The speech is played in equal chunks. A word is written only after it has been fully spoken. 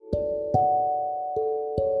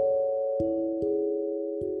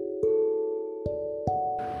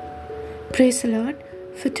Praise the Lord.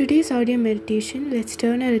 For today's audio meditation, let's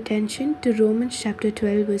turn our attention to Romans chapter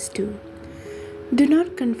 12, verse 2. Do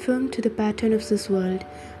not conform to the pattern of this world,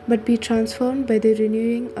 but be transformed by the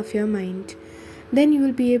renewing of your mind. Then you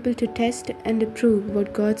will be able to test and approve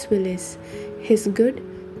what God's will is, His good,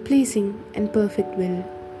 pleasing, and perfect will.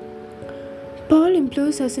 Paul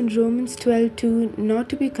implores us in Romans 12:2 not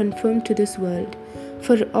to be conformed to this world,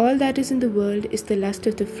 for all that is in the world is the lust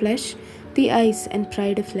of the flesh, the eyes, and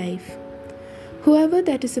pride of life. Whoever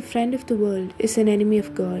that is a friend of the world is an enemy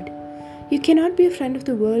of God. You cannot be a friend of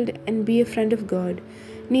the world and be a friend of God.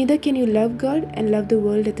 Neither can you love God and love the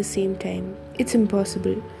world at the same time. It's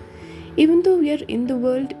impossible. Even though we are in the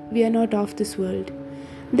world, we are not of this world.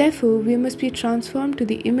 Therefore, we must be transformed to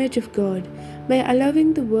the image of God by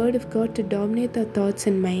allowing the Word of God to dominate our thoughts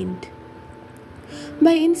and mind.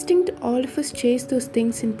 By instinct, all of us chase those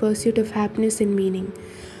things in pursuit of happiness and meaning.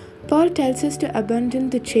 Paul tells us to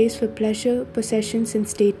abandon the chase for pleasure, possessions, and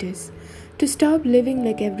status, to stop living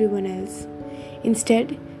like everyone else.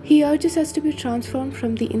 Instead, he urges us to be transformed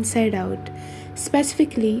from the inside out.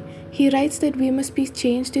 Specifically, he writes that we must be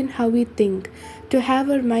changed in how we think, to have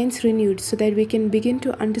our minds renewed so that we can begin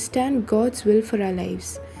to understand God's will for our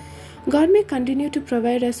lives. God may continue to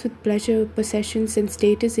provide us with pleasure, possessions, and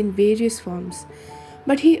status in various forms,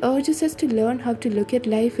 but he urges us to learn how to look at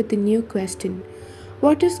life with a new question.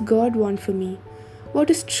 What does God want for me? What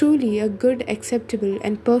is truly a good, acceptable,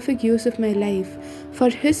 and perfect use of my life for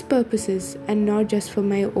His purposes and not just for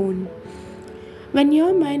my own? When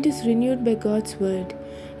your mind is renewed by God's Word,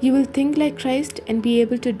 you will think like Christ and be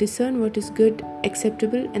able to discern what is good,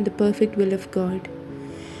 acceptable, and the perfect will of God.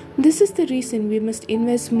 This is the reason we must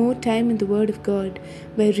invest more time in the Word of God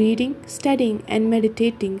by reading, studying, and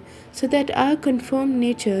meditating so that our conformed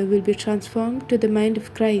nature will be transformed to the mind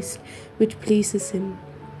of Christ, which pleases Him.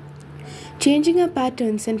 Changing our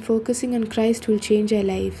patterns and focusing on Christ will change our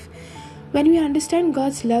life. When we understand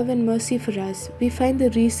God's love and mercy for us, we find the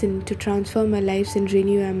reason to transform our lives and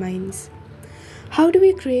renew our minds. How do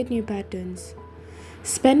we create new patterns?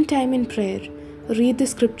 Spend time in prayer, read the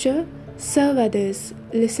scripture, serve others,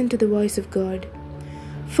 listen to the voice of God.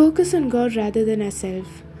 Focus on God rather than ourselves.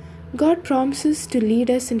 God promises to lead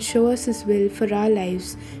us and show us His will for our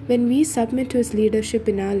lives when we submit to His leadership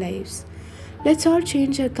in our lives. Let's all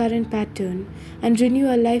change our current pattern and renew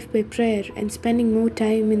our life by prayer and spending more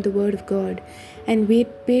time in the Word of God and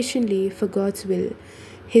wait patiently for God's will,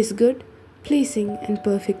 His good, pleasing, and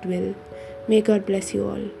perfect will. May God bless you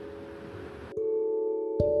all.